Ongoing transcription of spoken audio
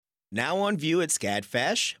Now on view at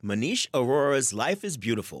SCADFASH, Manish Arora's Life is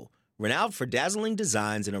Beautiful. Renowned for dazzling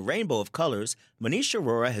designs in a rainbow of colors, Manish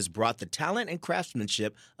Arora has brought the talent and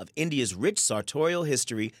craftsmanship of India's rich sartorial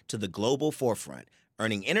history to the global forefront,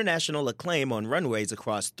 earning international acclaim on runways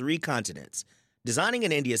across 3 continents. Designing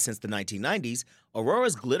in India since the 1990s,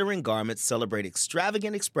 Aurora's glittering garments celebrate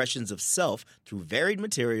extravagant expressions of self through varied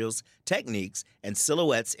materials, techniques, and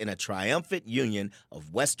silhouettes in a triumphant union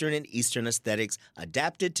of Western and Eastern aesthetics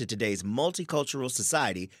adapted to today's multicultural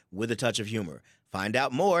society with a touch of humor. Find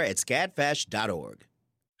out more at scadfash.org.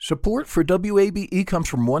 Support for WABE comes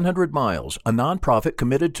from 100 Miles, a nonprofit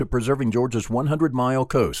committed to preserving Georgia's 100-mile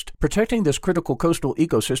coast. Protecting this critical coastal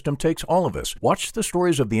ecosystem takes all of us. Watch the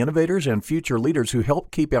stories of the innovators and future leaders who help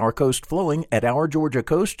keep our coast flowing at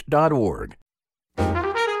OurGeorgiaCoast.org.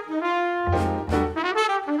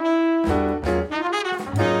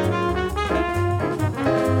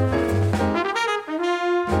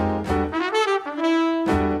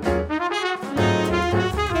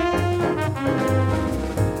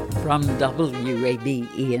 From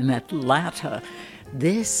WABE in Atlanta,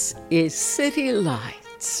 this is City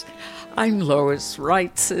Lights. I'm Lois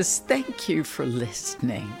Reitzes. Thank you for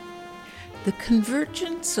listening. The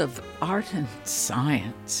convergence of art and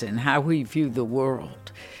science in how we view the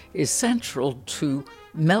world is central to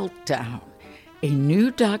Meltdown, a new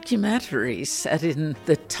documentary set in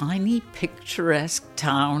the tiny picturesque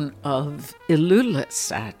town of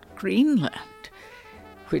Ilulissat, Greenland,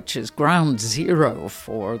 which is ground zero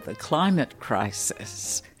for the climate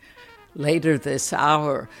crisis. Later this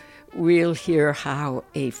hour, we'll hear how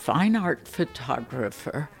a fine art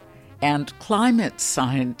photographer and climate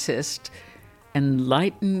scientist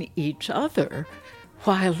enlighten each other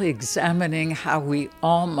while examining how we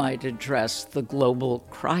all might address the global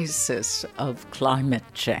crisis of climate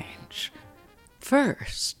change.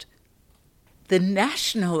 First, the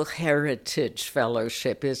National Heritage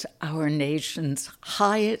Fellowship is our nation's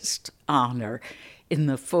highest honor in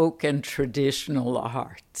the folk and traditional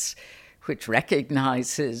arts, which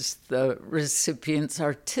recognizes the recipients'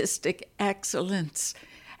 artistic excellence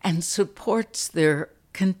and supports their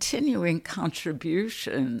continuing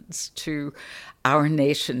contributions to our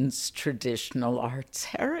nation's traditional arts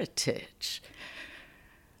heritage.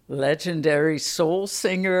 Legendary soul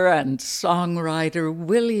singer and songwriter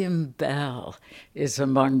William Bell is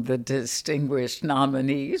among the distinguished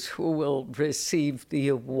nominees who will receive the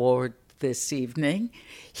award this evening.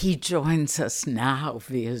 He joins us now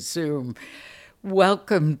via Zoom.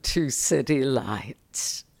 Welcome to City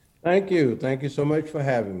Lights. Thank you. Thank you so much for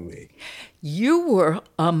having me. You were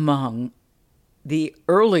among the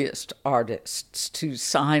earliest artists to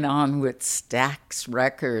sign on with Stax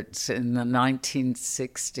Records in the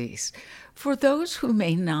 1960s. For those who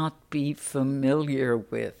may not be familiar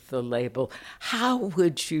with the label, how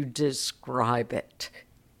would you describe it?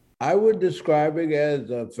 I would describe it as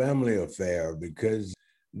a family affair because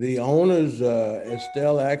the owners,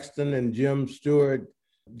 Estelle Axton and Jim Stewart,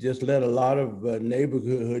 just let a lot of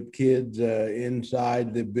neighborhood kids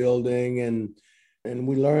inside the building, and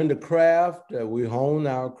we learned the craft. We honed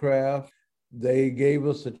our craft. They gave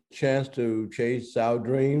us a chance to chase our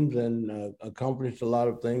dreams and accomplish a lot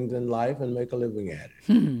of things in life and make a living at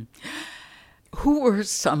it. Who were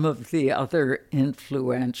some of the other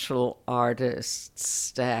influential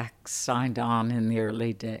artists Stax signed on in the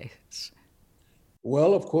early days?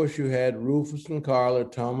 Well, of course, you had Rufus and Carla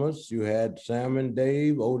Thomas. You had Sam and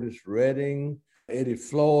Dave, Otis Redding, Eddie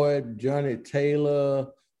Floyd, Johnny Taylor,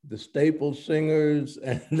 the Staple Singers,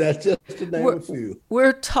 and that's just to name a few.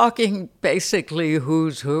 We're talking basically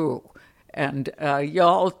who's who. And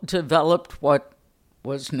y'all developed what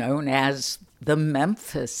was known as the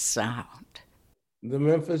Memphis Sound. The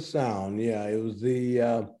Memphis Sound, yeah. It was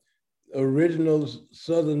the original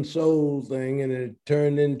Southern Soul thing, and it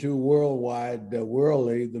turned into worldwide,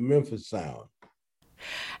 worldly, the Memphis Sound.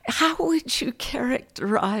 How would you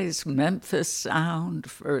characterize Memphis Sound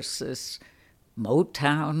versus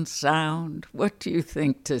Motown Sound? What do you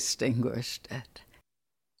think distinguished it?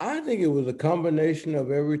 I think it was a combination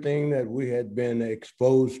of everything that we had been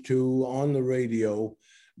exposed to on the radio,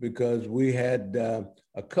 because we had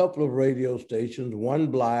a couple of radio stations, one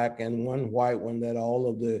black and one white one that all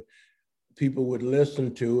of the people would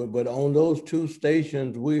listen to. But on those 2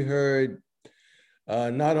 stations, we heard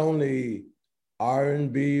not only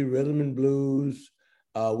R&B, rhythm and blues,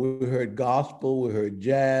 we heard gospel, we heard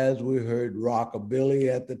jazz, we heard rockabilly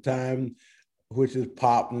at the time, which is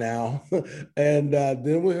pop now. And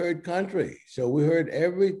then we heard country. So we heard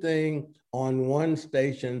everything on one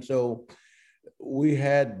station. So we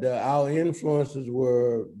had, our influences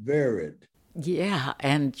were varied. Yeah,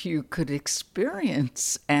 and you could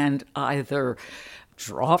experience and either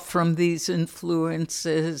draw from these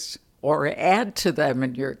influences or add to them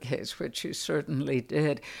in your case, which you certainly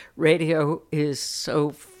did. Radio is so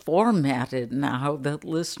formatted now that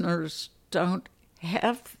listeners don't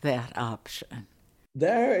have that option.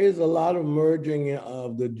 There is a lot of merging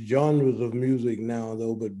of the genres of music now,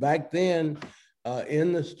 though, but back then,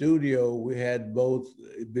 in the studio, we had both,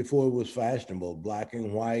 before it was fashionable, black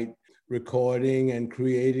and white recording and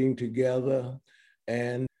creating together.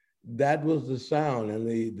 And that was the sound.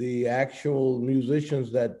 And the actual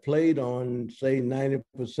musicians that played on, say, 90%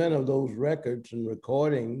 of those records and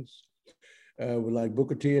recordings were like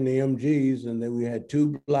Booker T and the MGs. And then we had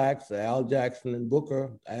two blacks, Al Jackson and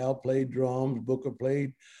Booker. Al played drums, Booker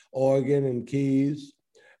played organ and keys.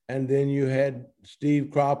 And then you had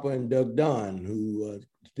Steve Cropper and Doug Dunn, who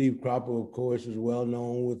Steve Cropper, of course, is well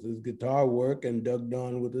known with his guitar work, and Doug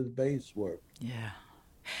Dunn with his bass work. Yeah.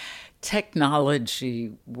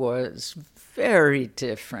 Technology was very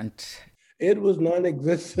different. It was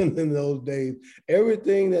non-existent in those days.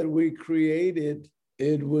 Everything that we created,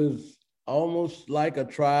 it was almost like a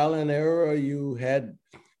trial and error. You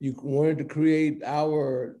wanted to create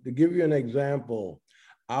to give you an example,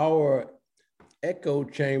 our echo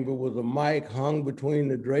chamber was a mic hung between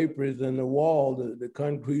the draperies and the wall, the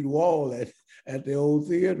concrete wall at the old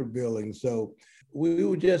theater building. So we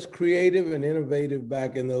were just creative and innovative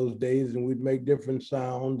back in those days, and we'd make different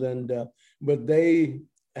sounds. But they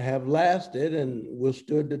have lasted and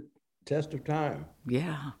withstood the test of time.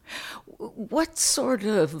 Yeah. What sort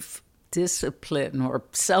of discipline or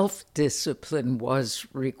self-discipline was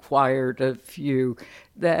required of you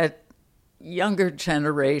that younger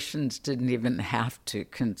generations didn't even have to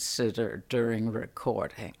consider during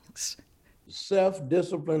recordings?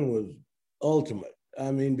 Self-discipline was ultimate. I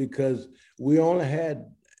mean, because we only had,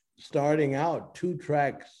 starting out, 2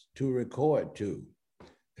 tracks to record to.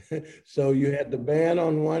 So you had the band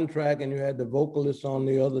on one track and you had the vocalist on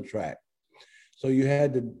the other track. So you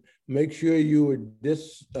had to make sure you were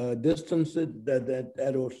distanced at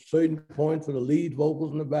a certain point for the lead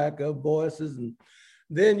vocals and the backup voices. And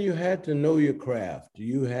then you had to know your craft.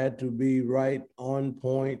 You had to be right on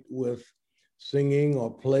point with singing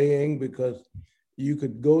or playing, because you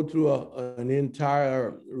could go through an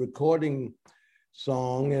entire recording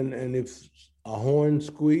song, and if a horn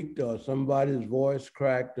squeaked or somebody's voice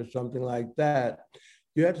cracked or something like that,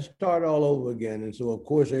 you had to start all over again. And so, of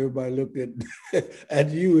course, everybody looked at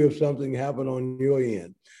you if something happened on your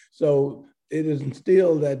end. So it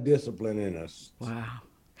instilled that discipline in us. Wow.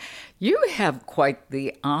 You have quite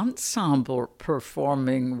the ensemble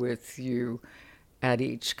performing with you at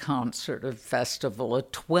each concert or festival, a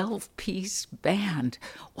 12-piece band.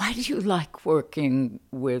 Why do you like working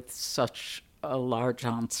with such a large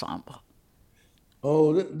ensemble?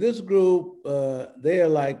 Oh, this group, they are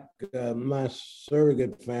like my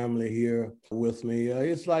surrogate family here with me.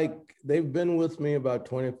 It's like they've been with me about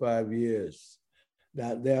 25 years.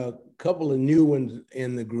 Now, there are a couple of new ones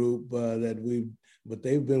in the group but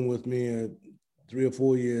they've been with me 3 or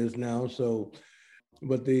 4 years now.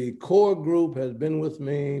 But the core group has been with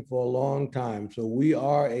me for a long time. So we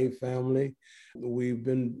are a family. We've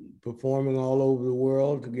been performing all over the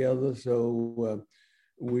world together. So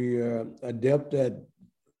we are adept at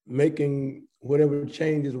making whatever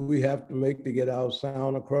changes we have to make to get our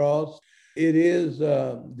sound across. It is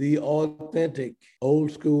the authentic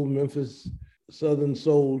old school Memphis Southern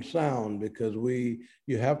soul sound, because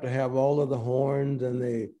you have to have all of the horns and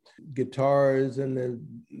the guitars and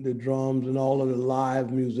the drums and all of the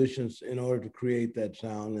live musicians in order to create that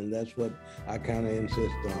sound. And that's what I kind of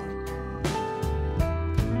insist on.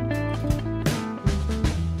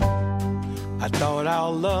 I thought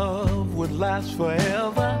our love would last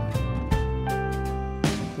forever.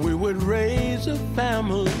 We would raise a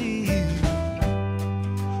family,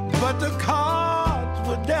 but the cards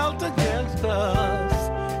were dealt against us.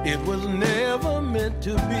 It was never meant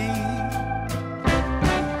to be.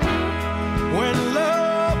 When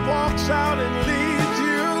love walks out and leaves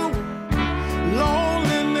you,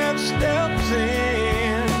 loneliness steps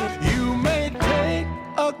in. You may take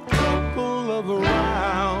a couple of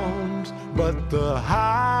rounds, but the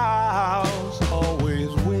house always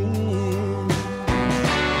wins.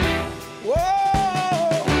 Whoa,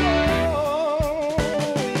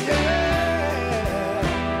 yeah.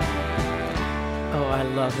 Oh, I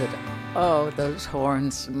love it. Oh, those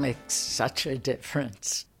horns make such a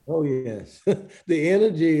difference. Oh, yes. The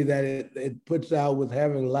energy that it puts out with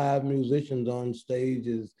having live musicians on stage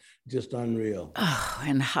is just unreal. Oh,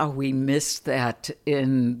 and how we miss that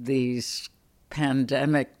in these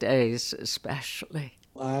pandemic days, especially.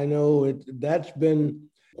 I know that's been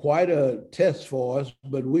quite a test for us,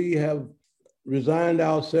 but we have resigned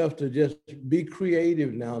ourselves to just be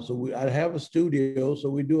creative now. So I have a studio, so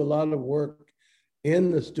we do a lot of work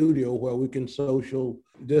in the studio where we can social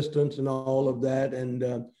distance and all of that. And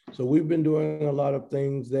so we've been doing a lot of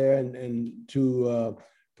things there and to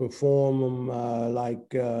perform them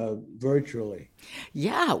virtually.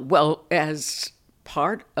 Yeah, well, as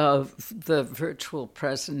part of the virtual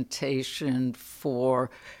presentation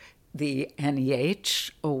for the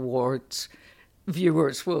NEH Awards,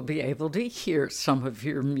 viewers will be able to hear some of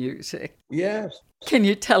your music. Yes. Can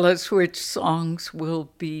you tell us which songs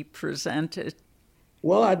will be presented?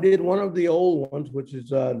 Well, I did one of the old ones, which is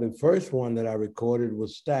the first one that I recorded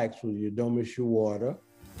was Stax, with You Don't Miss Your Water.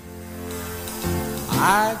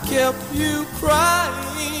 I kept you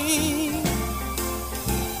crying,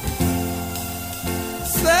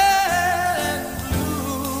 sad and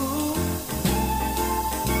blue.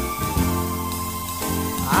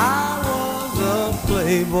 I was a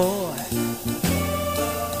playboy,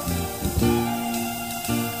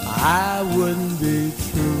 I wouldn't be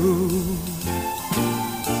true.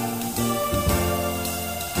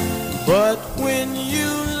 But when you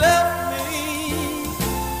left me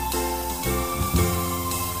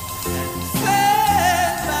and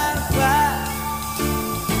said bye-bye,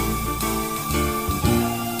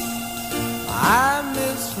 I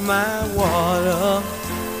miss my water,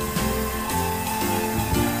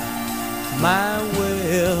 my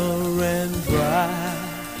well ran dry.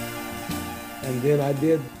 And then I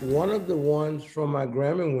did one of the ones from my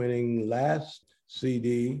Grammy-winning last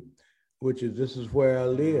CD, which is This Is Where I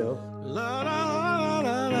Live. La, la,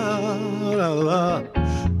 la, la, la, la.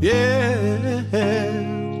 Yeah.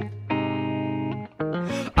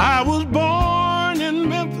 I was born in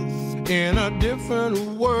Memphis in a different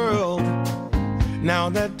world. Now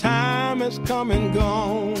that time has come and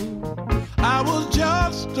gone. I was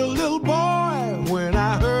just a little boy when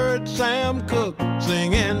I heard Sam Cooke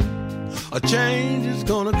singing, "A change is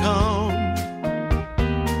gonna come."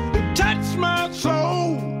 It touched my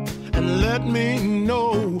soul and let me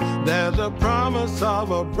know there's a promise of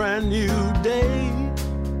a brand new day.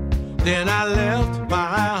 Then I left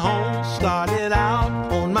my home, started out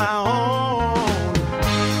on my own.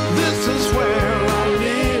 This is where I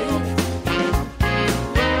live.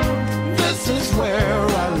 This is where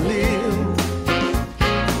I live.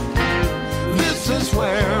 This is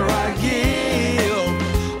where I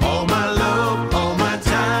give all my love, all my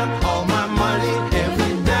time, all my money,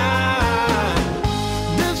 every dime.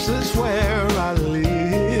 This is where I live.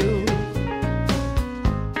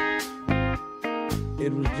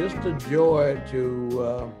 It was just a joy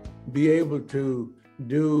to be able to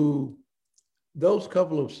do those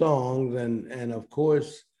couple of songs, and of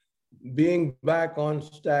course, being back on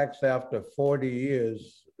Stax after 40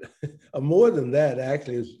 years, more than that,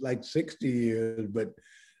 actually, it's like 60 years, but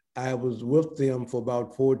I was with them for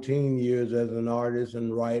about 14 years as an artist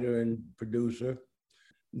and writer and producer.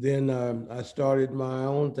 Then I started my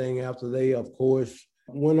own thing after they, of course,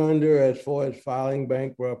 went under as far as filing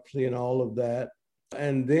bankruptcy and all of that.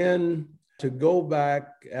 And then to go back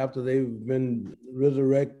after they've been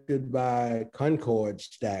resurrected by Concord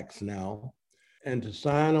Stax now, and to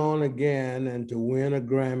sign on again and to win a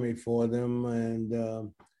Grammy for them. And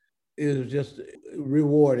it was just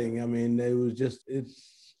rewarding. I mean,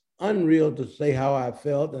 it's unreal to say how I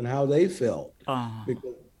felt and how they felt. Oh.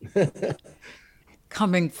 Because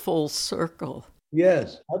Coming full circle.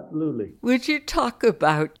 Yes, absolutely. Would you talk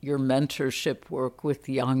about your mentorship work with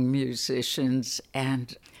young musicians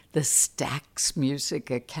and the Stax Music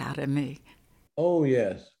Academy? Oh,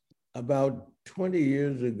 yes. About 20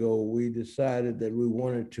 years ago, we decided that we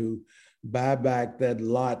wanted to buy back that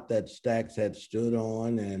lot that Stax had stood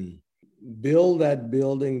on and build that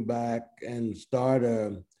building back and start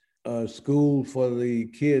a school for the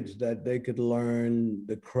kids that they could learn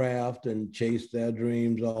the craft and chase their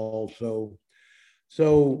dreams also.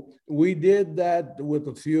 So we did that with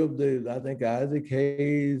a few of I think Isaac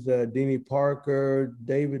Hayes, Deanie Parker,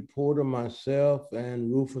 David Porter, myself,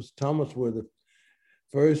 and Rufus Thomas were the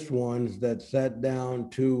first ones that sat down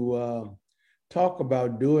to talk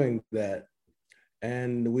about doing that.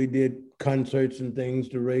 And we did concerts and things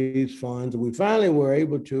to raise funds. We finally were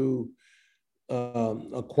able to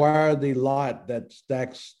acquire the lot that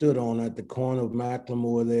Stax stood on at the corner of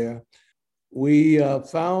McLemore there. We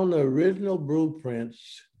found the original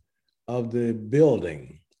blueprints of the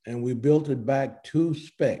building, and we built it back to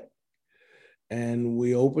spec. And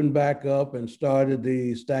we opened back up and started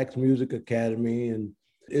the Stax Music Academy. And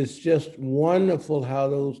it's just wonderful how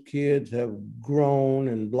those kids have grown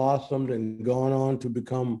and blossomed and gone on to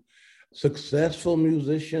become successful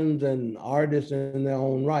musicians and artists in their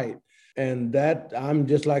own right. And that I'm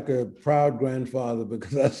just like a proud grandfather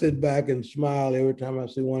because I sit back and smile every time I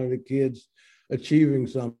see one of the kids achieving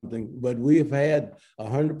something. But we've had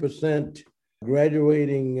 100%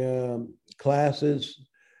 graduating classes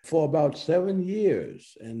for about 7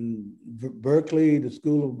 years. And Berklee, the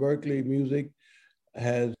School of Berklee Music,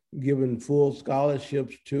 has given full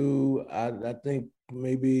scholarships to, I think,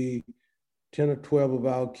 maybe 10 or 12 of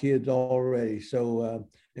our kids already. So,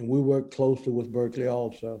 and we work closely with Berklee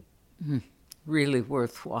also. Really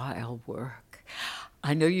worthwhile work.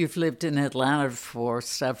 I know you've lived in Atlanta for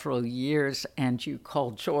several years and you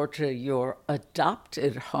call Georgia your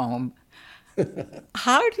adopted home.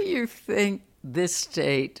 How do you think this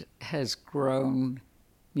state has grown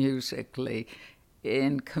musically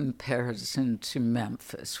in comparison to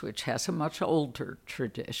Memphis, which has a much older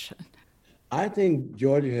tradition? I think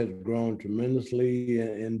Georgia has grown tremendously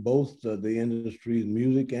in both the industries,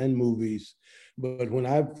 music and movies. But when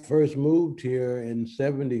I first moved here in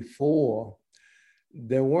 74,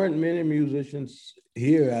 there weren't many musicians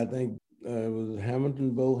here. I think it was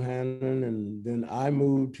Hamilton Bohannon, and then I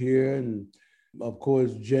moved here. And of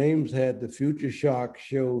course, James had the Future Shock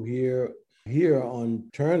show here on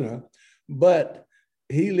Turner, but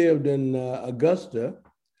he lived in Augusta.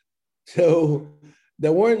 So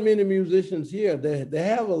there weren't many musicians here. They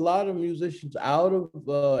have a lot of musicians out of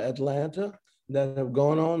Atlanta that have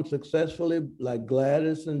gone on successfully, like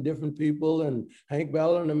Gladys and different people, and Hank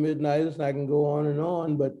Ballard and the Midnighters, and I can go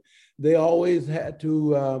on, but they always had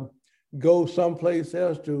to go someplace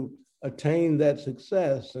else to attain that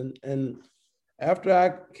success. And after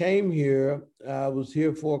I came here, I was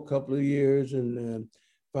here for a couple of years and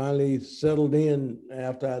finally settled in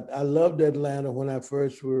after I loved Atlanta when I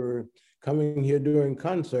first were coming here during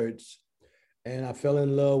concerts, and I fell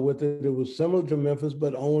in love with it. It was similar to Memphis,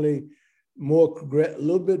 but only a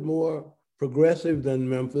little bit more progressive than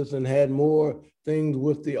Memphis and had more things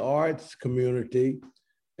with the arts community.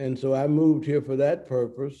 And so I moved here for that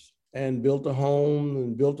purpose and built a home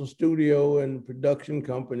and built a studio and production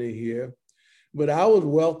company here. But I was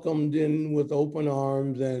welcomed in with open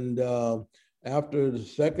arms. And after the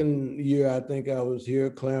second year, I think I was here,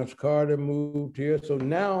 Clarence Carter moved here. So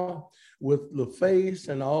now with LaFace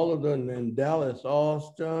and all of them, and Dallas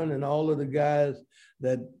Austin and all of the guys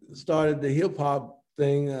that started the hip hop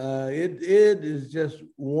thing, it is just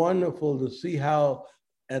wonderful to see how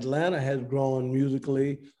Atlanta has grown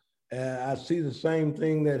musically. I see the same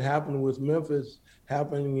thing that happened with Memphis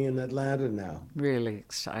happening in Atlanta now. Really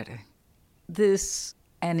exciting. This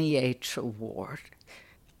NEH award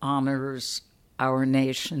honors our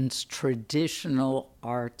nation's traditional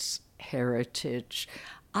arts heritage.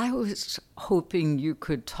 I was hoping you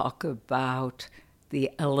could talk about the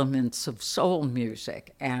elements of soul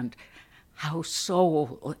music and how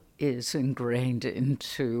soul is ingrained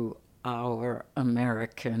into our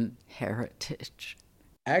American heritage.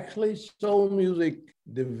 Actually, soul music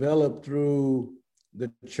developed through the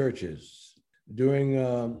churches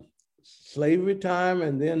during slavery time,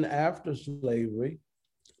 and then after slavery.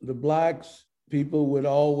 The Blacks people would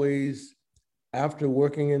always, after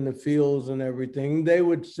working in the fields and everything, they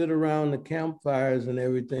would sit around the campfires and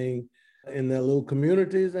everything in their little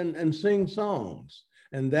communities and sing songs.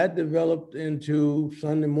 And that developed into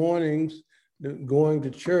Sunday mornings going to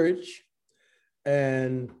church.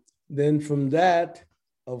 And then from that,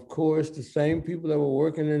 of course, the same people that were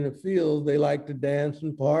working in the fields, they liked to dance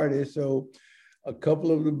and party. So a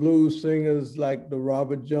couple of the blues singers like the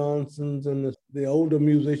Robert Johnsons and the older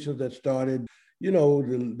musicians that started, you know,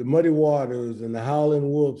 the Muddy Waters and the Howlin'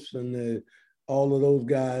 Wolves and all of those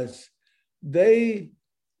guys, they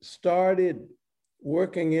started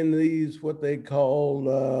working in these, what they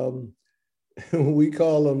call, we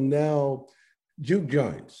call them now juke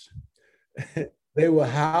joints. They were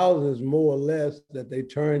houses more or less that they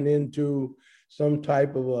turned into some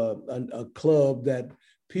type of a club that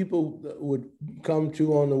people would come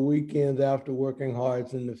to on the weekends after working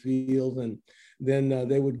hard in the fields. And then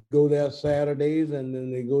they would go there Saturdays and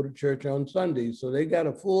then they go to church on Sundays. So they got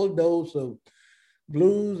a full dose of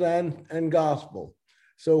blues and gospel.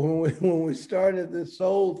 So when we started this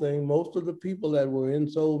soul thing, most of the people that were in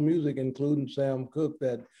soul music, including Sam Cooke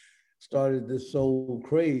that started this soul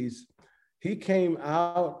craze, he came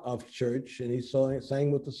out of church and he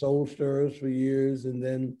sang with the Soul Stirrers for years and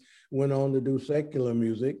then went on to do secular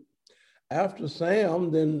music. After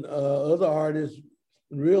Sam, then other artists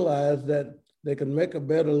realized that they could make a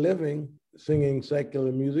better living singing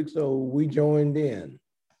secular music, so we joined in.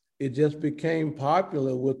 It just became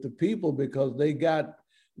popular with the people because they got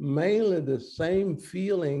mainly the same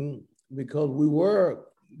feeling because we were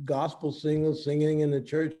gospel singers singing in the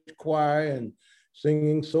church choir and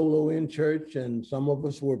singing solo in church, and some of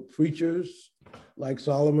us were preachers like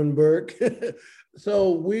Solomon Burke.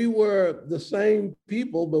 So we were the same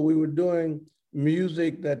people, but we were doing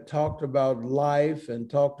music that talked about life and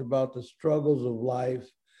talked about the struggles of life,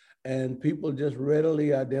 and people just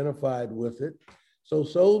readily identified with it. So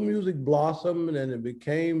soul music blossomed and it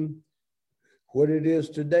became what it is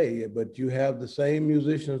today. But you have the same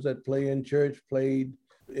musicians that play in church played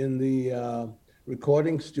in the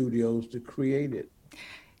recording studios to create it.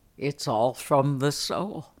 It's all from the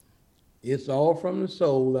soul. It's all from the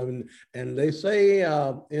soul. I mean, and they say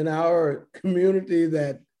in our community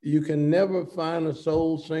that you can never find a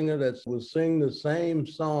soul singer that will sing the same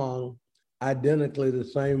song identically the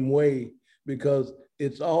same way, because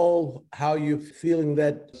it's all how you're feeling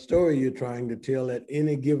that story you're trying to tell at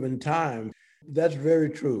any given time. That's very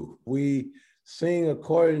true. We sing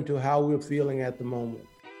according to how we're feeling at the moment.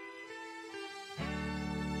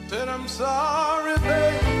 Said I'm sorry,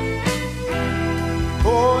 baby,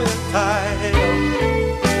 for your time.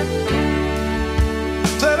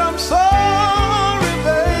 Said I'm sorry,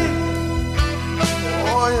 baby,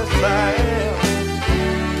 for your time.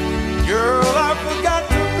 Girl, I forgot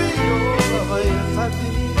to be your lover, yes I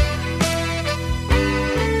did.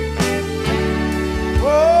 Oh,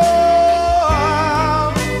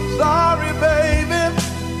 I'm sorry, baby.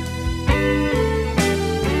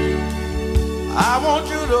 I want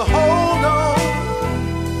you to hold on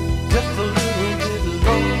just a little bit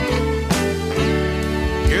longer.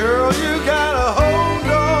 Girl, you gotta hold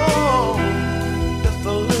on just a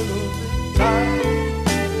little bit tighter.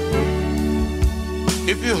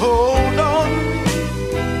 If you hold on to me,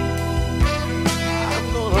 I'm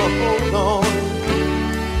gonna hold on.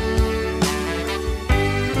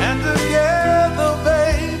 And together,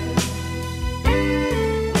 baby,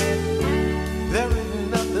 there is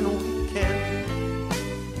nothing we can do.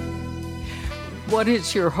 What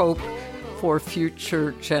is your hope for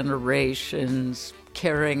future generations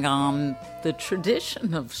carrying on the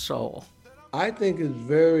tradition of soul? I think it's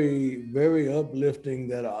very, very uplifting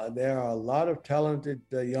that there are a lot of talented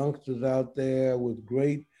youngsters out there with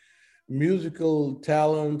great musical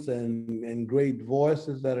talents and great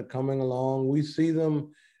voices that are coming along. We see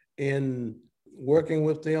them in working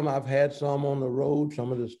with them. I've had some on the road,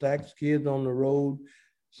 some of the Stax kids on the road,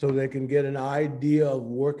 so they can get an idea of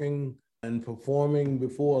working and performing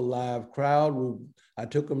before a live crowd. I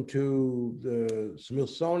took them to the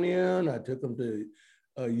Smithsonian, I took them to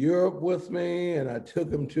Europe with me, and I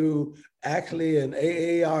took them to actually an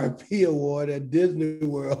AARP award at Disney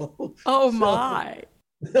World. Oh my.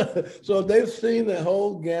 So they've seen the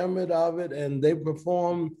whole gamut of it and they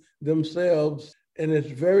perform themselves, and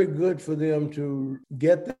it's very good for them to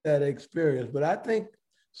get that experience. But I think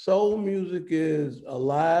soul music is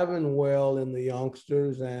alive and well in the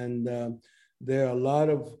youngsters, and there are a lot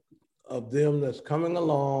of them that's coming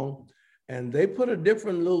along, and they put a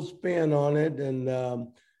different little spin on it, and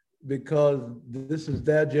because this is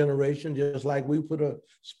their generation, just like we put a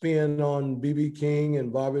spin on B.B. King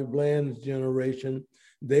and Bobby Bland's generation.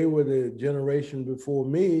 They were the generation before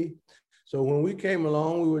me. So when we came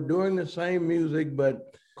along, we were doing the same music,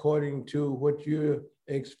 but according to what you're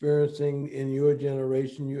experiencing in your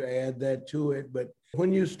generation, you add that to it. But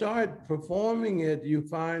when you start performing it, you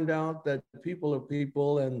find out that people are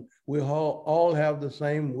people, and we all have the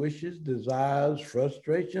same wishes, desires,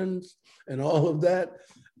 frustrations, and all of that.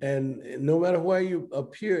 And no matter where you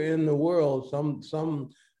appear in the world, some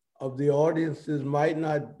of the audiences might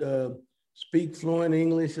not speak fluent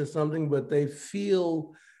English or something, but they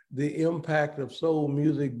feel the impact of soul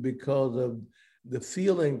music because of the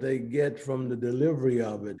feeling they get from the delivery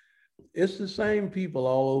of it. It's the same people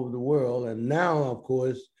all over the world. And now, of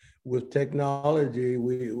course, with technology,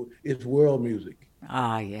 it's world music.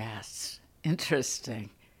 Ah, yes. Interesting.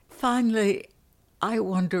 Finally, I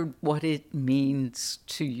wondered what it means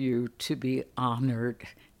to you to be honored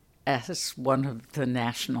as one of the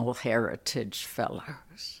National Heritage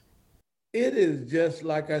Fellows. It is just,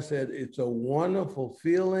 like I said, it's a wonderful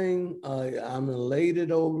feeling. I'm elated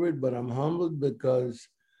over it, but I'm humbled because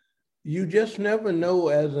you just never know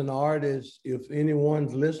as an artist if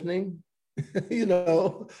anyone's listening,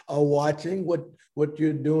 or watching what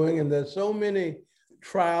you're doing. And there's so many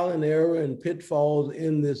trial and error and pitfalls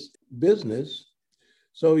in this business.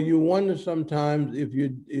 So you wonder sometimes if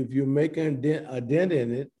you're making a dent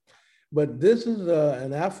in it. But this is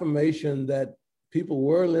an affirmation that people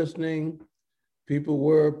were listening, people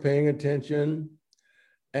were paying attention,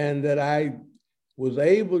 and that I was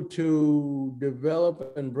able to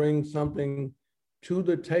develop and bring something to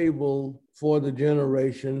the table for the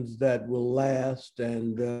generations that will last.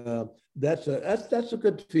 And that's a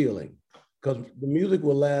good feeling, because the music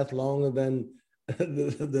will last longer than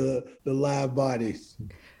the live bodies.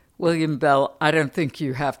 William Bell, I don't think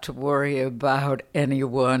you have to worry about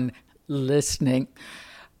anyone listening.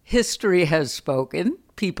 History has spoken.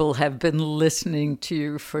 People have been listening to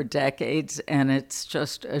you for decades, and it's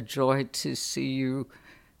just a joy to see you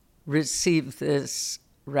receive this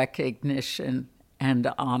recognition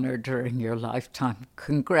and honor during your lifetime.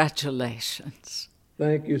 Congratulations.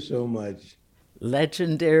 Thank you so much.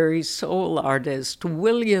 Legendary soul artist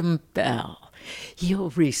William Bell.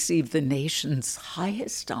 He'll receive the nation's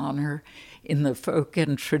highest honor in the folk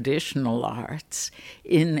and traditional arts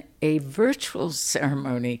in a virtual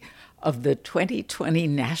ceremony of the 2020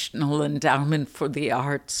 National Endowment for the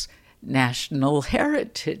Arts National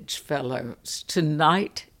Heritage Fellows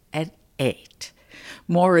tonight at 8.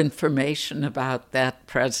 More information about that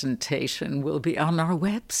presentation will be on our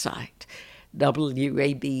website,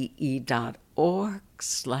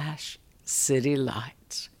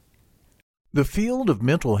 wabe.org/citylights. The field of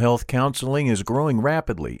mental health counseling is growing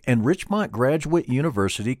rapidly, and Richmont Graduate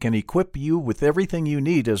University can equip you with everything you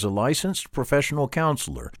need as a licensed professional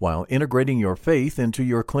counselor while integrating your faith into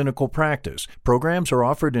your clinical practice. Programs are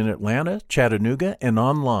offered in Atlanta, Chattanooga, and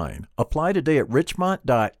online. Apply today at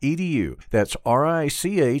richmont.edu. That's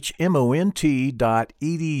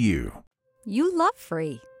RICHMONT.edu. You love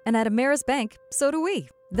free, and at Ameris Bank, so do we.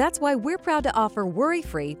 That's why we're proud to offer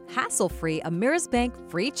worry-free, hassle-free Ameris Bank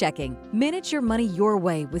free checking. Manage your money your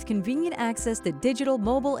way with convenient access to digital,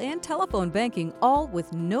 mobile, and telephone banking, all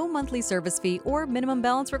with no monthly service fee or minimum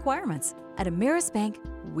balance requirements. At Ameris Bank,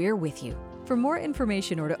 we're with you. For more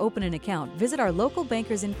information or to open an account, visit our local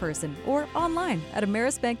bankers in person or online at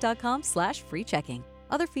amerisbank.com/free checking.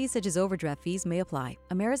 Other fees such as overdraft fees may apply.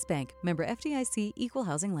 Ameris Bank, member FDIC, equal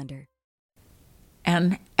housing lender.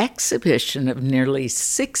 An exhibition of nearly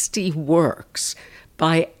 60 works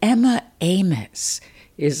by Emma Amos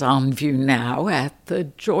is on view now at the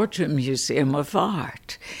Georgia Museum of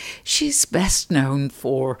Art. She's best known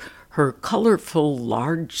for her colorful,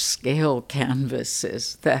 large-scale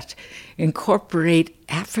canvases that incorporate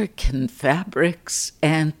African fabrics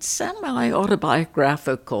and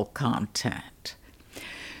semi-autobiographical content.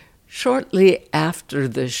 Shortly after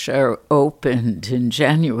the show opened in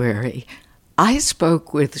January, I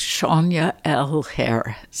spoke with Shania L.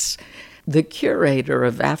 Harris, the curator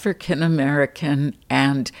of African American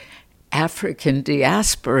and African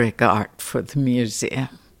diasporic art for the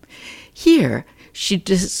museum. Here, she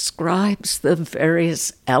describes the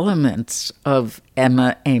various elements of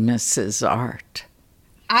Emma Amos's art.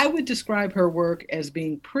 I would describe her work as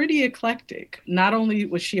being pretty eclectic. Not only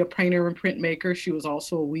was she a painter and printmaker, she was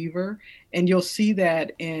also a weaver. And you'll see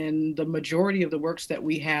that in the majority of the works that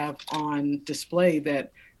we have on display,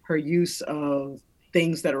 that her use of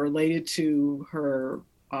things that are related to her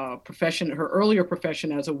profession, her earlier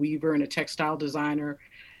profession as a weaver and a textile designer,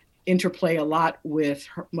 interplay a lot with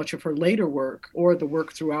much of her later work or the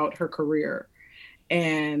work throughout her career.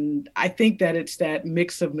 And I think that it's that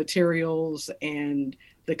mix of materials and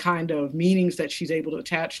the kind of meanings that she's able to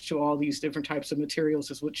attach to all these different types of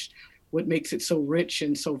materials is what makes it so rich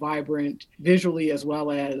and so vibrant visually as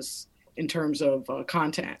well as in terms of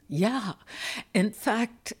content. Yeah. In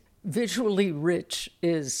fact, visually rich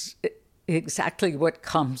is exactly what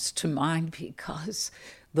comes to mind, because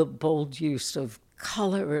the bold use of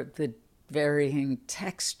color, the varying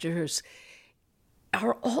textures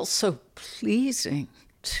are also pleasing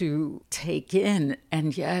to take in,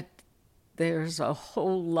 and yet there's a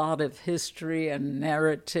whole lot of history and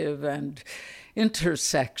narrative and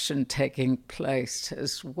intersection taking place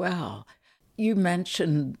as well. You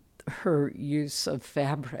mentioned her use of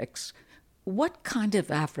fabrics. What kind of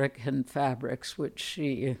African fabrics would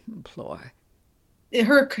she employ?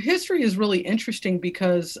 Her history is really interesting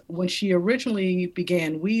because when she originally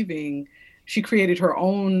began weaving, she created her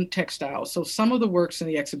own textiles. So some of the works in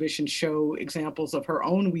the exhibition show examples of her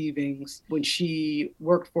own weavings when she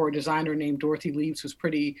worked for a designer named Dorothy Leaves, who's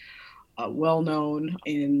pretty well known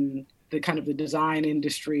in the kind of the design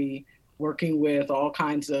industry, working with all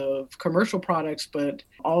kinds of commercial products, but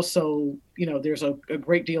also, there's a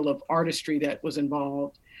great deal of artistry that was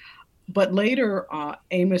involved. But later,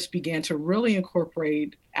 Amos began to really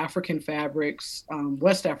incorporate African fabrics,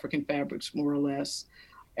 West African fabrics, more or less.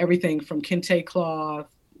 Everything from kente cloth,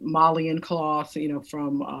 Malian cloth,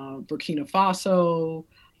 from Burkina Faso,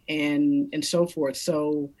 and so forth.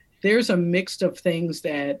 So there's a mix of things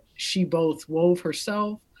that she both wove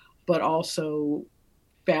herself, but also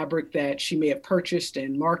fabric that she may have purchased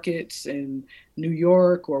in markets in New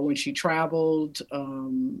York, or when she traveled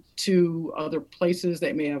to other places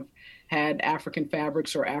that may have had African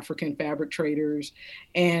fabrics or African fabric traders.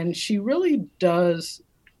 And she really does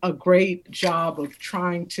a great job of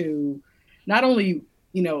trying to not only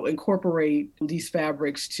incorporate these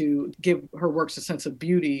fabrics to give her works a sense of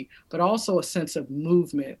beauty, but also a sense of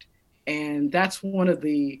movement. And that's one of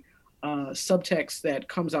the subtext that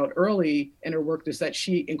comes out early in her work, is that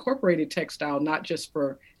she incorporated textile not just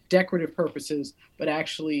for decorative purposes, but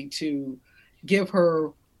actually to give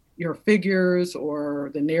her figures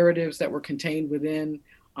or the narratives that were contained within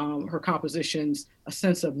her compositions a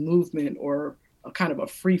sense of movement or a kind of a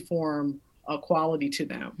free form quality to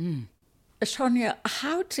them. Sonia,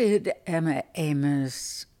 how did Emma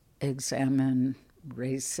Amos examine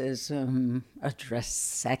racism,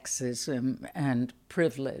 address sexism, and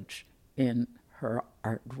privilege in her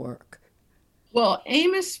artwork? Well,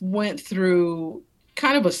 Amos went through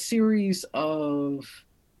kind of a series of,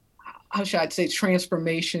 how should I say,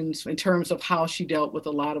 transformations in terms of how she dealt with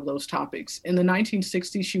a lot of those topics. In the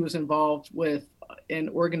 1960s, she was involved with an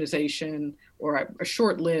organization, or a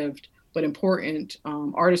short-lived but important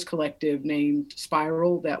artist collective named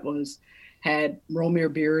Spiral, that had Romare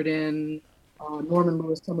Bearden, Norman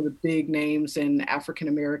Lewis, some of the big names in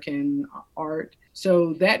African-American art.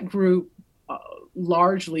 So that group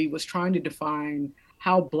largely was trying to define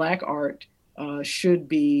how Black art should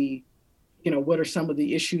be, what are some of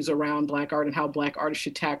the issues around Black art and how Black artists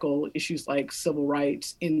should tackle issues like civil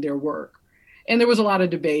rights in their work. And there was a lot of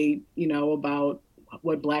debate, about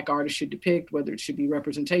what Black artists should depict, whether it should be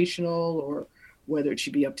representational or whether it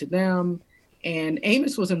should be up to them. And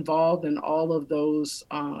Amos was involved in all of those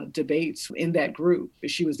debates in that group.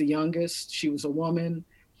 She was the youngest, she was a woman,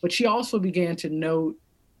 but she also began to note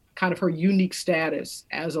kind of her unique status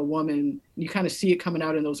as a woman. You kind of see it coming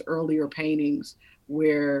out in those earlier paintings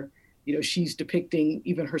where, she's depicting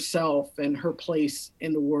even herself and her place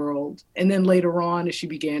in the world. And then later on, as she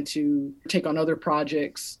began to take on other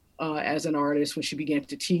projects as an artist, when she began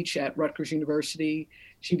to teach at Rutgers University,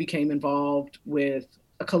 she became involved with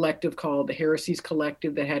a collective called the Heresies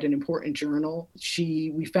Collective that had an important journal.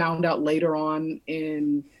 We found out later on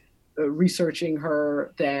in researching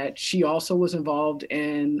her that she also was involved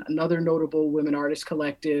in another notable women artist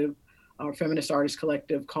collective, or feminist artist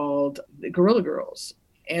collective, called the Guerrilla Girls.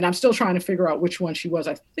 And I'm still trying to figure out which one she was.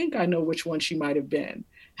 I think I know which one she might have been.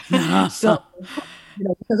 So,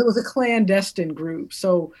 because it was a clandestine group.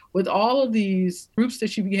 So with all of these groups that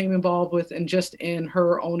she became involved with, and just in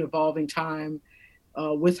her own evolving time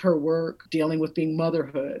with her work, dealing with being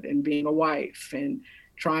motherhood and being a wife and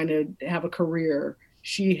trying to have a career,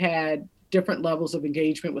 she had different levels of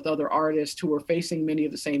engagement with other artists who were facing many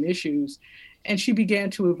of the same issues. And she began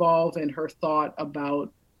to evolve in her thought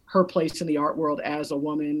about her place in the art world as a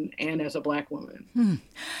woman and as a Black woman.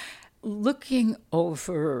 Looking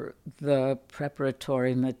over the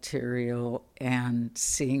preparatory material and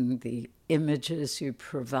seeing the images you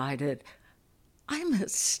provided, I'm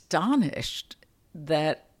astonished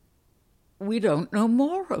that we don't know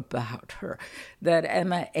more about her, that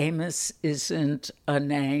Emma Amos isn't a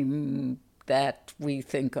name that we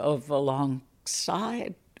think of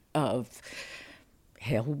alongside of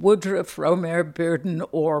Hale Woodruff, Romare Bearden,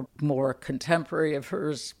 or more contemporary of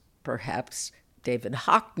hers, perhaps David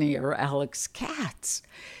Hockney or Alex Katz.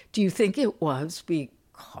 Do you think it was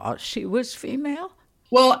because she was female?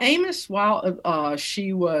 Well, Amos, while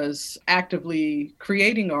she was actively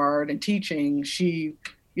creating art and teaching, she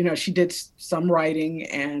did some writing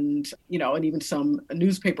and even some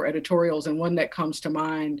newspaper editorials. And one that comes to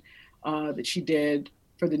mind that she did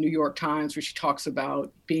for the New York Times, where she talks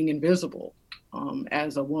about being invisible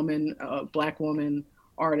as a woman, a Black woman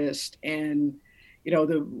artist. And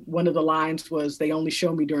one of the lines was, "They only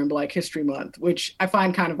show me during Black History Month," which I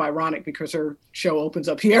find kind of ironic because her show opens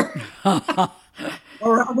up here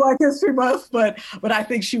around Black History Month. But I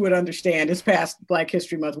think she would understand. It's past Black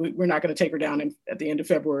History Month. We're not going to take her down at the end of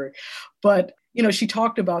February. But she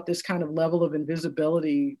talked about this kind of level of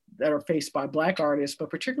invisibility that are faced by Black artists, but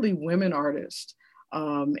particularly women artists,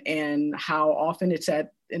 and how often it's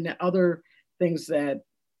in the other things that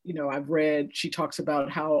I've read. She talks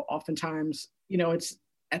about how oftentimes it's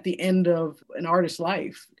at the end of an artist's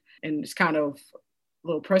life, and it's kind of a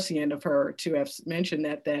little prescient of her to have mentioned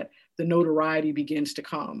that the notoriety begins to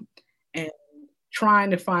come, and trying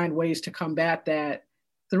to find ways to combat that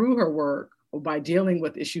through her work, or by dealing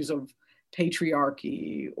with issues of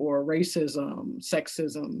patriarchy or racism,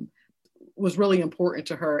 sexism, was really important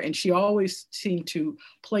to her. And she always seemed to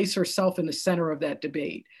place herself in the center of that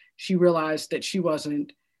debate. She realized that she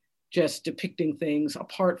wasn't just depicting things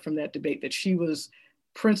apart from that debate, that she was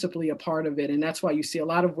principally a part of it. And that's why you see a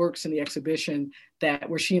lot of works in the exhibition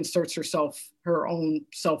where she inserts her own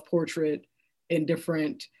self-portrait in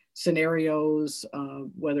different scenarios,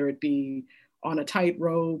 whether it be on a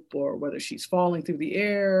tightrope, or whether she's falling through the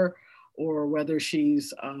air, or whether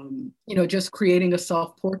she's, just creating a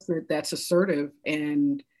self-portrait that's assertive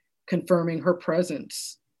and confirming her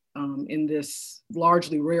presence in this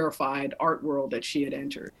largely rarefied art world that she had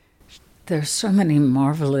entered. There's so many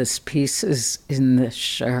marvelous pieces in this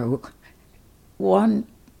show. One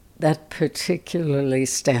that particularly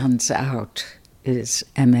stands out is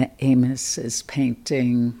Emma Amis's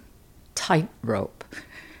painting Tightrope.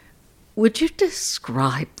 Would you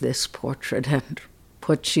describe this portrait and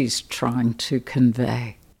what she's trying to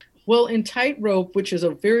convey? Well, in Tightrope, which is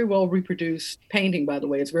a very well reproduced painting, by the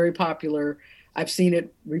way, it's very popular. I've seen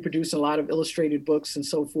it reproduced in a lot of illustrated books and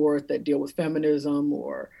so forth that deal with feminism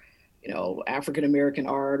or, African-American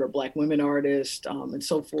art or Black women artists and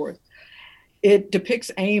so forth. It depicts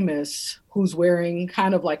Amis, who's wearing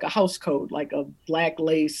kind of like a house coat, like a black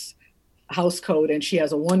lace house coat, and she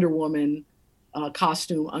has a Wonder Woman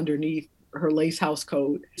costume underneath her lace house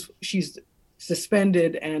coat. She's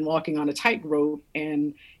suspended and walking on a tightrope,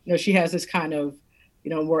 and she has this kind of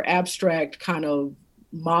more abstract kind of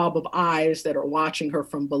mob of eyes that are watching her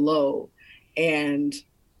from below, and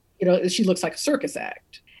she looks like a circus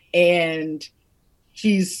act. And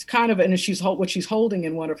she's what she's holding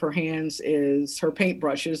in one of her hands is her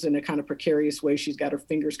paintbrushes in a kind of precarious way. She's got her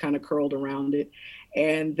fingers kind of curled around it.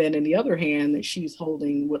 And then in the other hand, that she's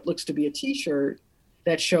holding what looks to be a t-shirt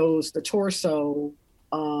that shows the torso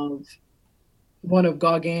of one of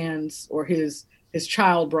Gauguin's or his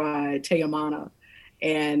child bride, Teyamana.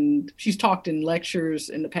 And she's talked in lectures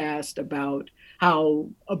in the past about how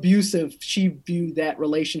abusive she viewed that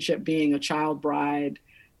relationship, being a child bride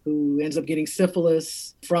who ends up getting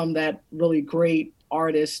syphilis from that really great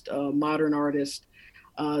artist, modern artist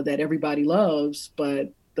that everybody loves.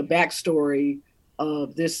 But the backstory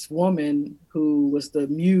of this woman who was the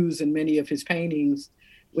muse in many of his paintings,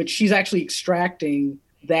 which she's actually extracting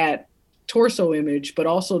that torso image, but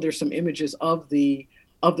also there's some images of the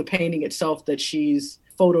painting itself that she's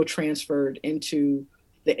photo transferred into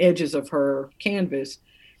the edges of her canvas.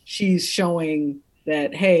 She's showing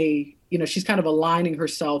that, hey, she's kind of aligning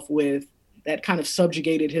herself with that kind of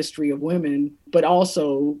subjugated history of women, but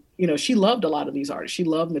also, she loved a lot of these artists. She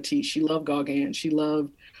loved Matisse, she loved Gauguin, she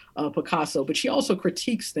loved Picasso, but she also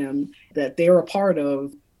critiques them, that they're a part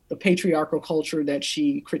of the patriarchal culture that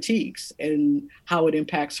she critiques, and how it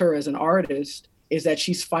impacts her as an artist is that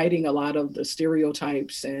she's fighting a lot of the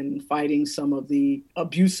stereotypes and fighting some of the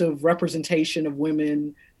abusive representation of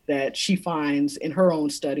women that she finds in her own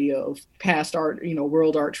study of past art,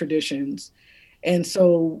 world art traditions. And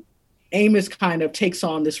so Amis kind of takes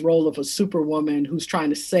on this role of a superwoman who's trying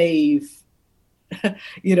to save,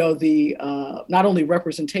 the not only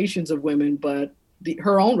representations of women, but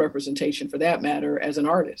her own representation for that matter as an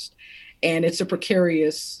artist. And it's a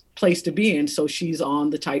precarious place to be in. So she's on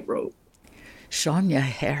the tightrope. Shania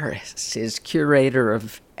Harris is curator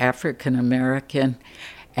of African American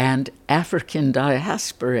and African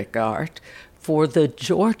diasporic art for the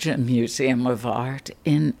Georgia Museum of Art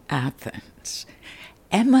in Athens.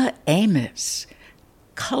 Emma Amis,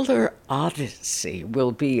 Color Odyssey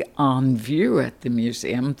will be on view at the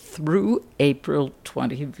museum through April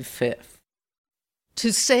 25th.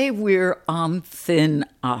 To say we're on thin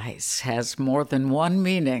ice has more than one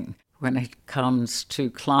meaning when it comes to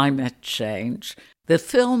climate change. The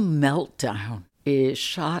film Meltdown is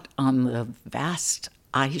shot on the vast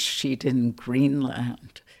ice sheet in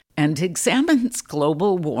Greenland and examines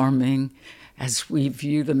global warming as we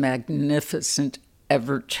view the magnificent,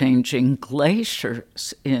 ever-changing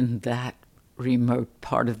glaciers in that remote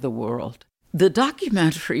part of the world. The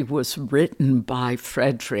documentary was written by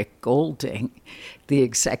Frederick Golding. The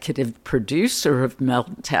executive producer of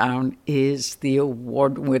Meltdown is the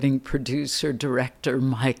award-winning producer-director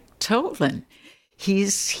Mike Tollin.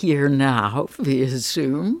 He's here now via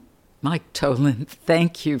Zoom. Mike Tollin,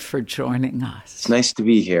 thank you for joining us. It's nice to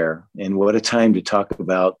be here. And what a time to talk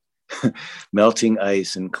about melting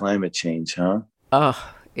ice and climate change, huh?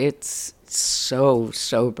 Oh, it's so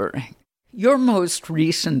sobering. Your most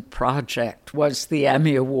recent project was the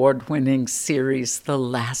Emmy Award-winning series The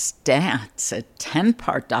Last Dance, a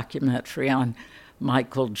 10-part documentary on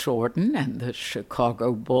Michael Jordan and the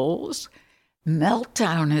Chicago Bulls.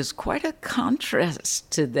 Meltdown is quite a contrast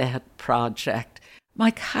to that project.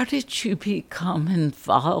 Mike, how did you become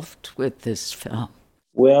involved with this film?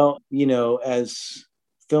 Well, as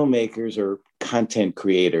filmmakers or content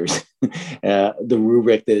creators, the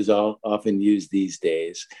rubric that is often used these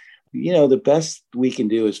days. The best we can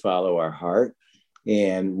do is follow our heart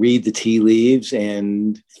and read the tea leaves,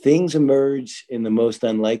 and things emerge in the most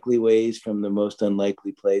unlikely ways from the most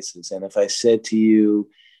unlikely places. And if I said to you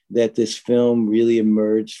that this film really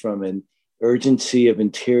emerged from an urgency of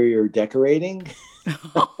interior decorating,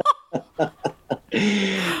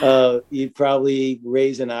 you'd probably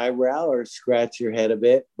raise an eyebrow or scratch your head a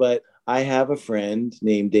bit. But I have a friend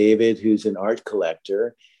named David who's an art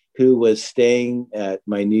collector who was staying at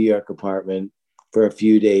my New York apartment for a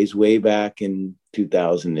few days way back in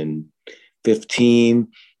 2015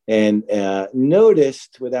 and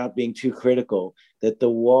noticed, without being too critical, that the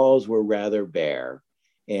walls were rather bare.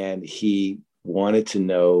 And he wanted to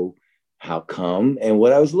know how come and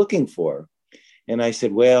what I was looking for. And I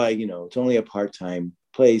said, well, it's only a part-time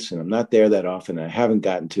place and I'm not there that often. I haven't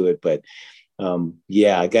gotten to it, but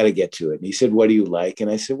I got to get to it. And he said, what do you like?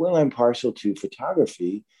 And I said, well, I'm partial to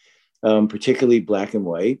photography, particularly black and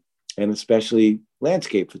white, and especially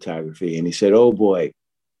landscape photography. And he said, oh boy,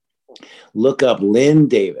 look up Lynn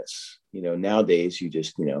Davis. Nowadays you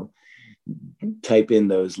just, type in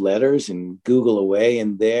those letters and Google away.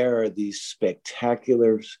 And there are these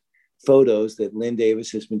spectacular photos that Lynn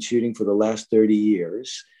Davis has been shooting for the last 30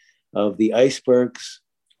 years of the icebergs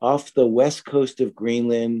off the west coast of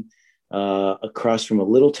Greenland, across from a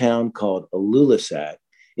little town called Ilulissat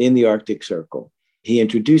in the Arctic Circle. He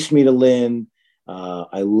introduced me to Lynn.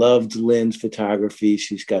 I loved Lynn's photography.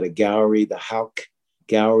 She's got a gallery, the Hauk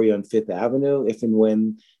Gallery on Fifth Avenue, if and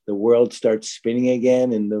when the world starts spinning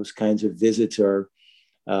again and those kinds of visits are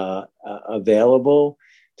available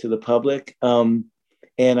to the public.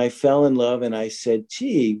 And I fell in love and I said,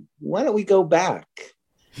 gee, why don't we go back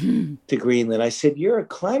to Greenland? I said, you're a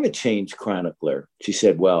climate change chronicler. She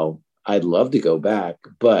said, well, I'd love to go back,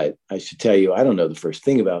 but I should tell you, I don't know the first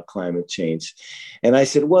thing about climate change. And I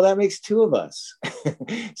said, well, that makes two of us.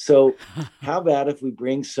 So how about if we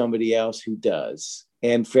bring somebody else who does?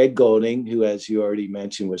 And Fred Golding, who, as you already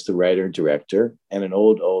mentioned, was the writer and director, and an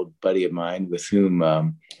old buddy of mine with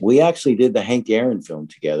whom we actually did the Hank Aaron film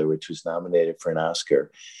together, which was nominated for an Oscar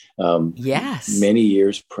many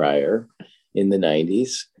years prior in the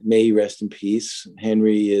 90s. May he rest in peace.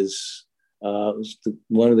 Henry is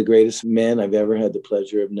one of the greatest men I've ever had the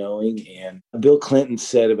pleasure of knowing. And Bill Clinton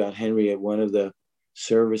said about Henry at one of the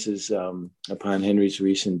services upon Henry's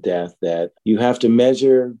recent death that you have to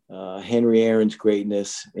measure Henry Aaron's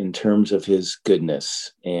greatness in terms of his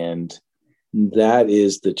goodness. And that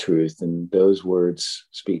is the truth. And those words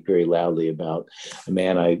speak very loudly about a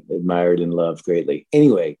man I admired and loved greatly.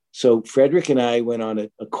 Anyway, so Frederick and I went on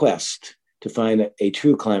a quest to find a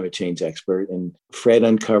true climate change expert. And Fred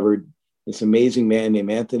uncovered this amazing man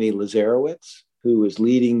named Anthony Lazarowitz, who was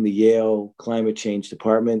leading the Yale Climate Change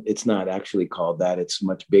Department. It's not actually called that. It's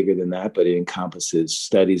much bigger than that, but it encompasses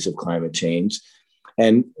studies of climate change.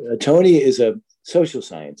 And Tony is a social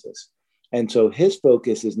scientist. And so his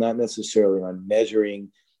focus is not necessarily on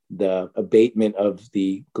measuring the abatement of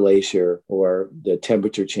the glacier or the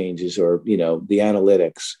temperature changes or, the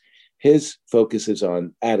analytics. His focus is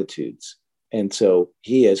on attitudes. And so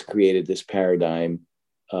he has created this paradigm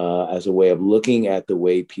as a way of looking at the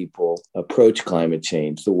way people approach climate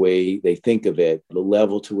change, the way they think of it, the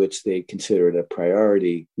level to which they consider it a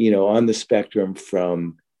priority, on the spectrum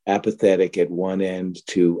from apathetic at one end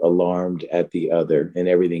to alarmed at the other and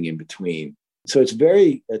everything in between. So it's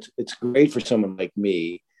great for someone like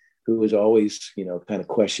me who was always, kind of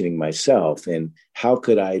questioning myself and how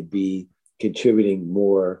could I be contributing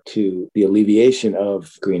more to the alleviation of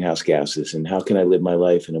greenhouse gases and how can I live my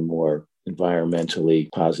life in a more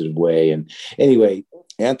environmentally positive way. And anyway,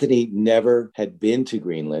 Anthony never had been to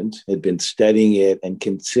Greenland, had been studying it and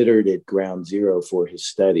considered it ground zero for his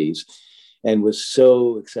studies and was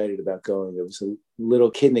so excited about going. There was a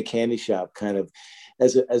little kid in a candy shop kind of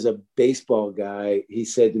as a baseball guy. He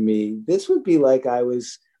said to me, this would be like I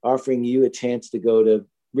was offering you a chance to go to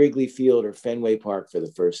Wrigley Field or Fenway Park for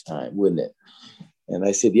the first time, wouldn't it? And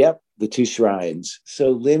I said, yep, the two shrines.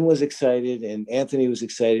 So Lynn was excited and Anthony was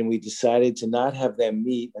excited. And we decided to not have them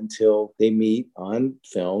meet until they meet on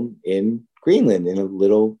film in Greenland in a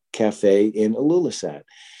little cafe in Ilulissat.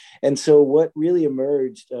 And so what really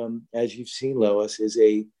emerged, as you've seen, Lois, is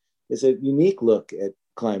a unique look at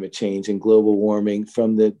climate change and global warming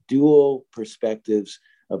from the dual perspectives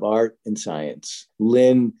of art and science.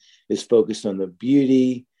 Lynn is focused on the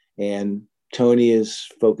beauty and Tony is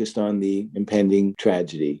focused on the impending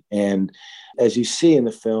tragedy. And as you see in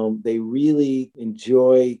the film, they really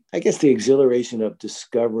enjoy, I guess, the exhilaration of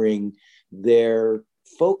discovering their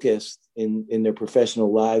focused in their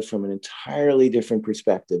professional lives from an entirely different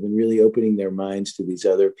perspective and really opening their minds to these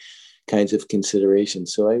other kinds of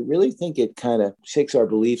considerations. So I really think it kind of shakes our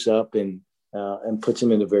beliefs up and puts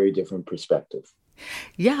them in a very different perspective.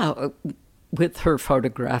 Yeah. With her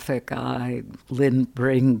photographic eye, Lynn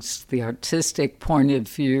brings the artistic point of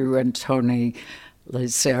view, and Tony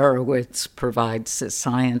Lazarowitz provides the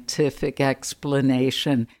scientific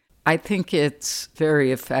explanation. I think it's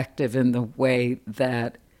very effective in the way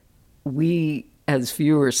that we as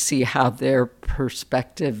viewers see how their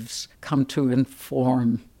perspectives come to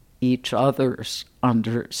inform each other's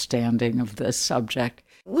understanding of this subject.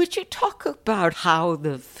 Would you talk about how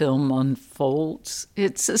the film unfolds?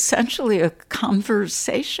 It's essentially a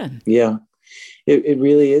conversation. Yeah, it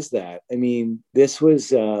really is that. I mean, this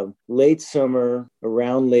was late summer,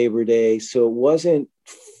 around Labor Day, so it wasn't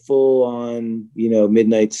full on,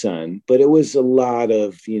 midnight sun, but it was a lot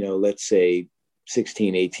of, let's say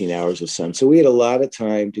 16, 18 hours of sun. So we had a lot of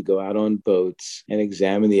time to go out on boats and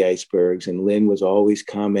examine the icebergs. And Lynn was always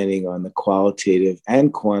commenting on the qualitative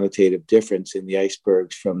and quantitative difference in the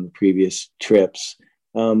icebergs from the previous trips.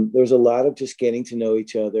 There was a lot of just getting to know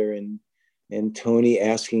each other, and Tony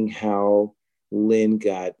asking how Lynn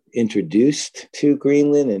got introduced to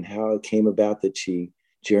Greenland and how it came about that she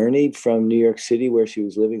journeyed from New York City, where she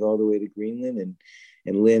was living, all the way to Greenland.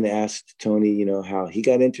 And Lynn asked Tony, how he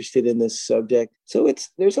got interested in this subject. So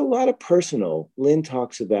there's a lot of personal. Lynn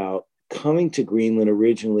talks about coming to Greenland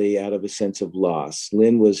originally out of a sense of loss.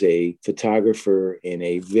 Lynn was a photographer in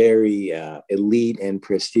a very elite and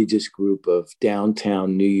prestigious group of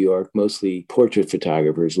downtown New York, mostly portrait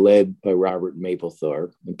photographers led by Robert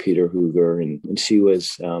Mapplethorpe and Peter Hooger. And she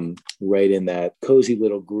was right in that cozy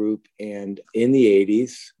little group. And in the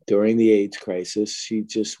 80s, during the AIDS crisis, she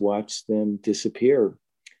just watched them disappear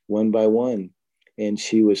one by one. And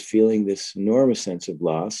she was feeling this enormous sense of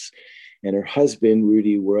loss. And her husband,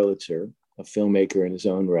 Rudy Wurlitzer, a filmmaker in his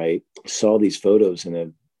own right, saw these photos in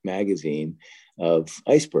a magazine of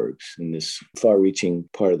icebergs in this far-reaching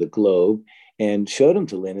part of the globe and showed them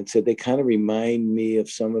to Lynn and said, they kind of remind me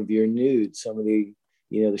of some of your nudes, some of the,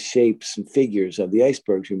 the shapes and figures of the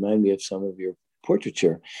icebergs remind me of some of your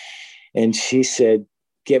portraiture. And she said,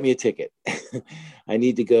 get me a ticket. I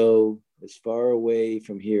need to go as far away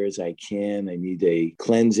from here as I can. I need a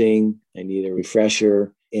cleansing. I need a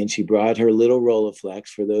refresher. And she brought her little Rolleiflex.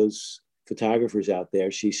 For those photographers out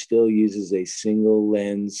there, she still uses a single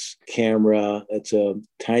lens camera. It's a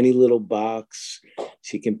tiny little box.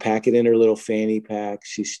 She can pack it in her little fanny pack.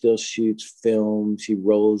 She still shoots film. She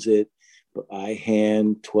rolls it by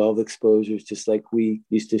hand, 12 exposures, just like we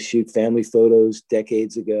used to shoot family photos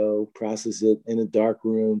decades ago, process it in a dark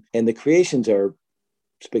room. And the creations are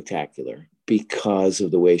spectacular. Because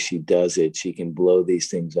of the way she does it, she can blow these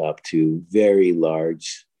things up to very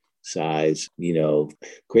large size,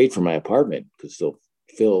 great for my apartment because they'll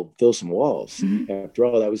fill some walls. Mm-hmm. After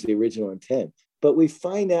all, that was the original intent. But we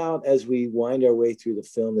find out as we wind our way through the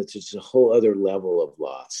film that there's a whole other level of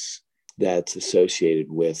loss that's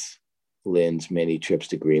associated with Lynn's many trips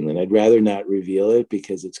to Greenland. I'd rather not reveal it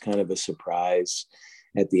because it's kind of a surprise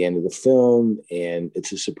at the end of the film, and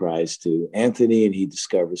it's a surprise to Anthony, and he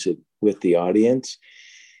discovers it with the audience.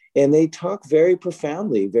 And they talk very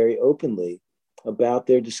profoundly, very openly about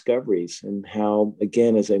their discoveries and how,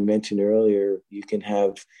 again, as I mentioned earlier, you can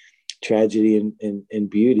have tragedy and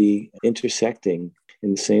beauty intersecting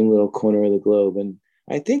in the same little corner of the globe. And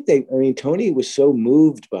I think Tony was so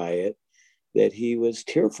moved by it that he was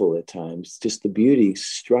tearful at times. Just the beauty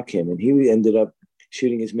struck him, and he ended up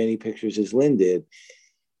shooting as many pictures as Lynn did.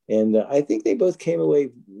 And I think they both came away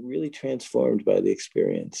really transformed by the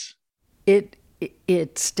experience.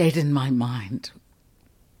 It stayed in my mind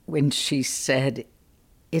when she said,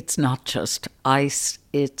 it's not just ice,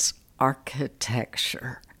 it's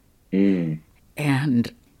architecture. Mm.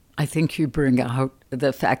 And I think you bring out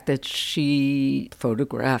the fact that she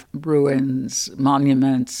photographed ruins,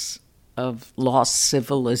 monuments of lost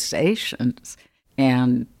civilizations.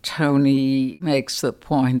 And Tony makes the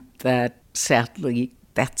point that sadly,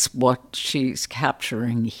 that's what she's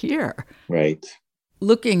capturing here. Right.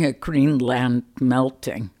 Looking at Greenland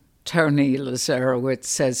melting, Tony Lazarowitz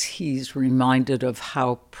says he's reminded of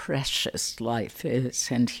how precious life is,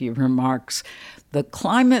 and he remarks, the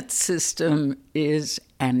climate system is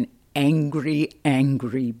an angry,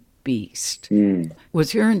 angry beast. Mm.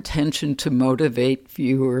 Was your intention to motivate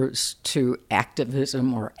viewers to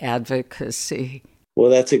activism or advocacy? Well,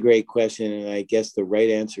 that's a great question, and I guess the right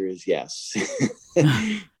answer is yes.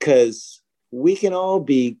 Because we can all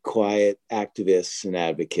be quiet activists and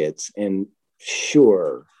advocates, and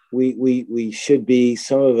sure, we should be.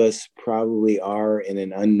 Some of us probably are in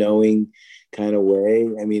an unknowing kind of way.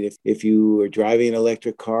 I mean, if you are driving an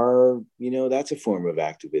electric car, that's a form of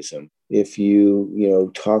activism. If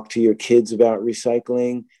you talk to your kids about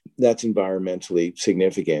recycling, that's environmentally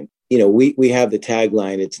significant. We have the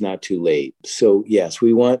tagline, "It's not too late." So yes,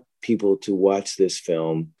 we want people to watch this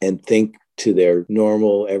film and think to their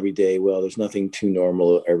normal everyday, well, there's nothing too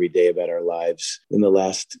normal every day about our lives in the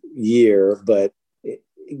last year, but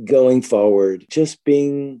going forward, just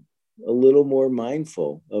being a little more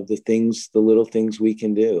mindful of the little things we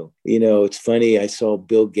can do. It's funny, I saw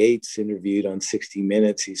Bill Gates interviewed on 60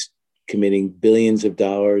 Minutes. He's committing billions of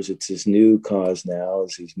dollars. It's his new cause now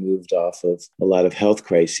as he's moved off of a lot of health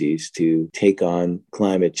crises to take on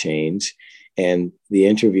climate change. And the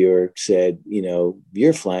interviewer said,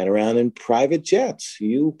 you're flying around in private jets.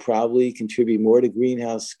 You probably contribute more to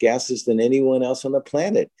greenhouse gases than anyone else on the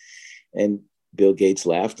planet. And Bill Gates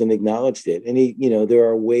laughed and acknowledged it. And there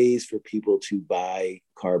are ways for people to buy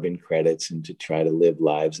carbon credits and to try to live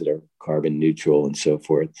lives that are carbon neutral and so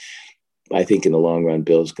forth. I think in the long run,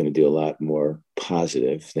 Bill's going to do a lot more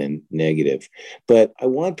positive than negative. But I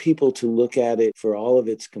want people to look at it for all of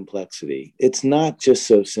its complexity. It's not just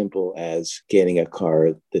so simple as getting a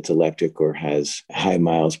car that's electric or has high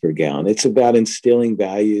miles per gallon. It's about instilling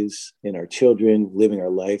values in our children, living our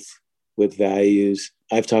life with values.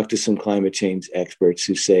 I've talked to some climate change experts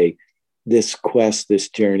who say this quest, this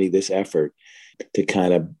journey, this effort to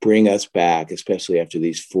kind of bring us back, especially after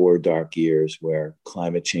these 4 dark years where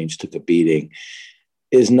climate change took a beating,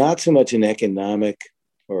 is not so much an economic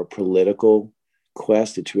or a political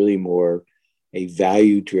quest. It's really more a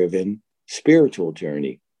value-driven spiritual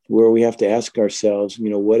journey where we have to ask ourselves,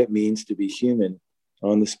 what it means to be human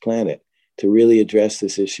on this planet, to really address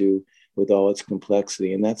this issue with all its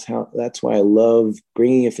complexity. And that's why I love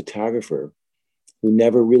bringing a photographer who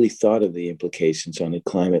never really thought of the implications on a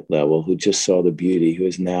climate level, who just saw the beauty, who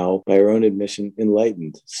is now, by her own admission,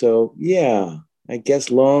 enlightened. So yeah, I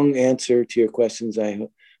guess long answer to your questions. I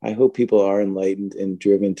hope people are enlightened and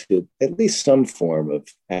driven to at least some form of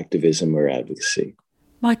activism or advocacy.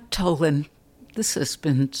 Mike Tollin, this has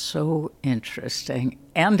been so interesting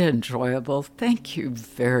and enjoyable. Thank you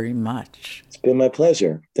very much. It's been my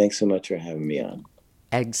pleasure. Thanks so much for having me on.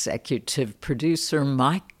 Executive producer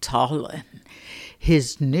Mike Tollin.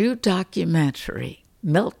 His new documentary,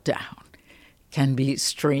 Meltdown, can be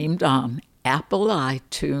streamed on Apple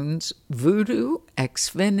iTunes, Vudu,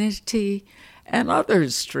 Xfinity, and other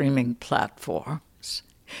streaming platforms.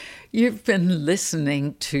 You've been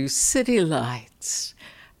listening to City Lights,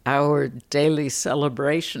 our daily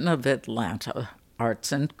celebration of Atlanta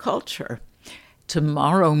arts and culture.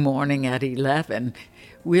 Tomorrow morning at 11,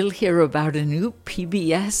 we'll hear about a new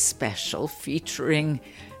PBS special featuring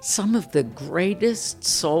some of the greatest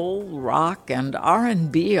soul, rock, and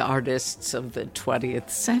R&B artists of the 20th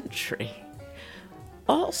century.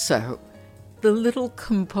 Also, the Little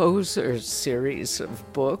Composers series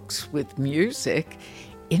of books with music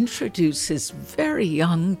introduces very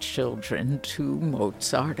young children to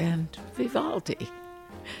Mozart and Vivaldi.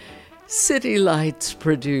 City Lights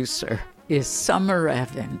producer is Summer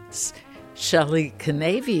Evans. Shelley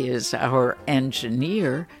Canavy is our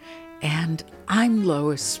engineer, and I'm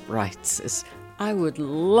Lois Breitzes. I would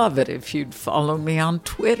love it if you'd follow me on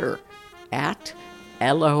Twitter at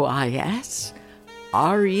LOISREITZES.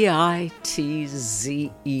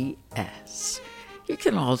 You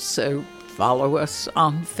can also follow us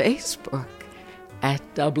on Facebook at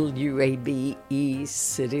WABE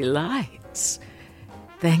City Lights.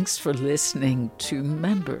 Thanks for listening to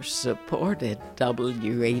member-supported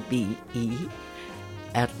WABE,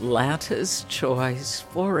 Atlanta's Choice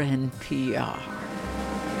for NPR.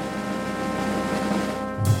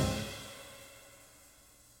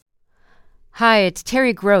 Hi, it's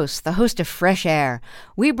Terry Gross, the host of Fresh Air.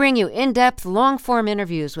 We bring you in-depth, long-form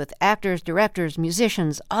interviews with actors, directors,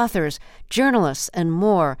 musicians, authors, journalists, and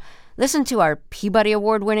more. Listen to our Peabody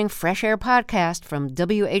Award-winning Fresh Air podcast from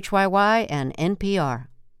WHYY and NPR.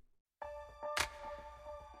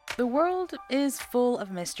 The world is full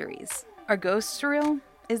of mysteries. Are ghosts real?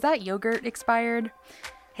 Is that yogurt expired?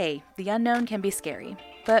 Hey, the unknown can be scary.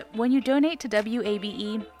 But when you donate to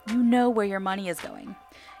WABE, you know where your money is going.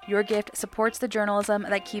 Your gift supports the journalism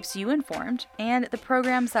that keeps you informed and the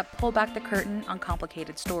programs that pull back the curtain on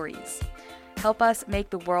complicated stories. Help us make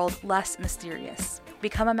the world less mysterious.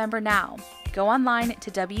 Become a member now. Go online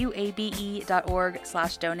to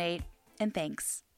wabe.org/donate, and thanks.